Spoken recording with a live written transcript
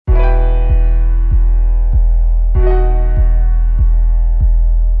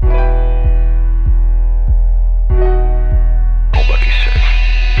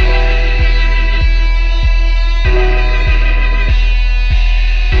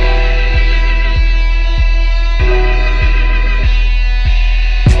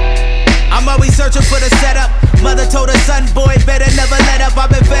the setup. Mother told her son, boy, better never let up.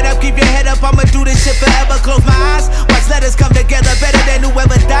 I've been fed up, keep your head up, I'ma do this shit forever. Close my eyes, watch letters come together. Better than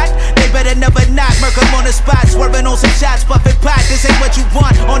whoever thought, they better never not. Murk 'em on the spot, swerving on some shots. Buffet pot, this ain't what you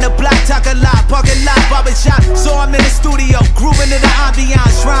want. On the block, talk a lot, parking lot, barbershop. So I'm in the studio, grooving to the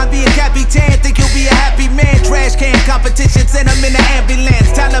ambiance. Trying to be a Capitan, think you'll be a happy man. Trash can competition, send 'em in the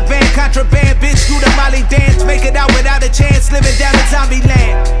ambulance. Taliban, contraband, bitch, do the Molly dance. Make it out without a chance, living down in zombie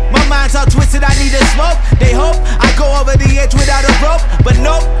land. My mind's all twisted, I need a smoke. They hope I go over the edge without a rope, but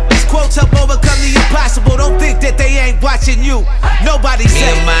nope, these quotes help overcome the impossible. Don't think that they ain't watching you. Nobody said. Me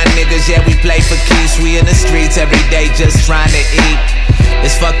and my niggas, yeah, we play for keeps. We in the streets every day just trying to eat.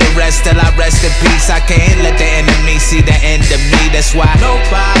 It's fuck the rest till I rest in peace. I can't let the enemy see the end of me. That's why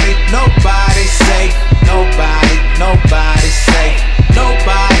nobody's safe. Nobody's safe.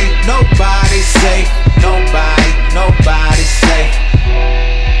 Nobody's safe. Nobody's safe.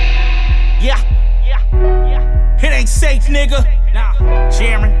 Yeah. It ain't safe, nigga. Nah.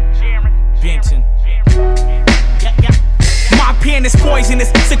 Jarren Benton. My pen is poisonous,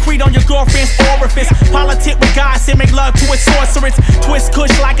 secrete on your girlfriend's orifice. Politic with God, and make love to a sorceress. Twist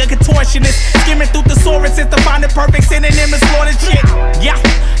kush like a contortionist, skimming through thesauruses to find the perfect synonym is slaughtered shit. Yeah,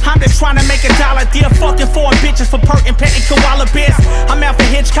 I'm just trying to make $1. Dear fucking foreign bitches for pertin' petting koala bears. I'm out for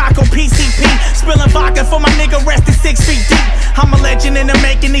Hitchcock on PCP, spilling vodka for my nigga resting 6 feet deep. I'm a legend in the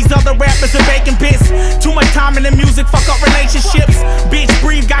making, these other rappers are baking bits. Too much time in the music, fuck up relationships. Bitch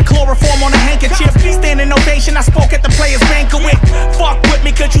breathe, got chloroform on a handkerchief. Standing ovation, I spoke at the players' banquet. Fuck with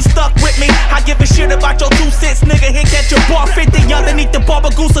me, cause you stuck with me. I give a shit about your 2 cents, nigga. Here, catch your bar 50 underneath the Bubba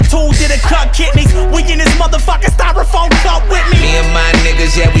Goose or 2 did a cut kidneys. We in this motherfucking styrofoam cup with me. Me and my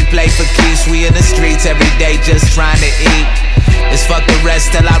niggas, yeah, we play for keeps. We in the streets every day just trying to eat. It's fuck the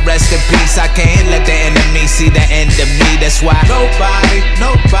rest till I rest in peace. I can't let the enemy see the end of me. That's why nobody's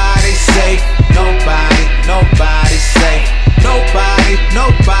safe. Nobody's safe.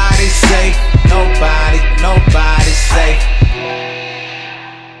 Nobody's safe. Nobody's safe.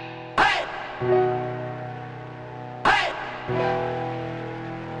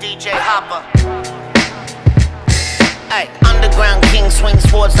 DJ Hoppa. Ay, underground king swing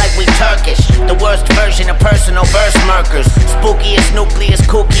swords like we Turkish. The worst version of personal verse murkers. Spookiest, nucleus,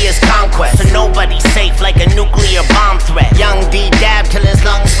 kookiest conquest. So nobody's safe like a nuclear bomb threat. Young D dab till his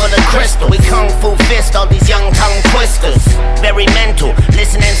lungs full of crystal. We kung fu fist all these young tongue twisters. Very mental,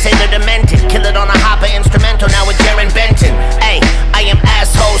 listen and say they're demented. Kill it on a Hoppa instrumental now with Jarren Benton. Ay, I am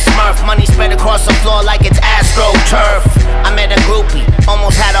asshole smurf. Money spread across the floor like it's AstroTurf. I met a groupie,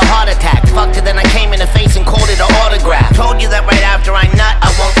 almost had a heart attack. Fucked it, then I came in the face and called it an autograph. Told you that right after I nut, I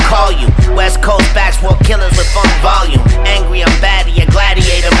won't call you. West Coast backs walk killers with funk volume. Angry, I'm baddie, a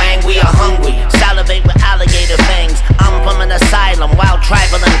gladiator, angry or hungry. Salivate with alligator fangs. I'm from an asylum, wild,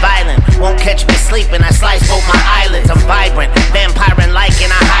 tribal, and violent. Won't catch me sleeping, I slice both my eyelids. I'm vibrant, vampire and like in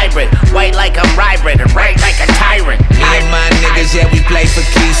a hybrid. White like I'm hybrid, and right like a tyrant. Me and my niggas, yeah, we play for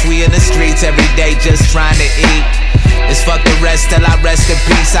keeps. We in the streets every day just trying to eat. It's fuck the rest till I rest in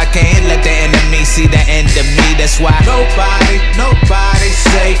peace. I can't let the enemy see the end of me. That's why nobody's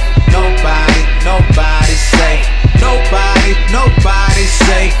safe. Nobody's safe. Nobody's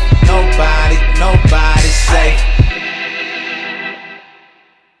safe.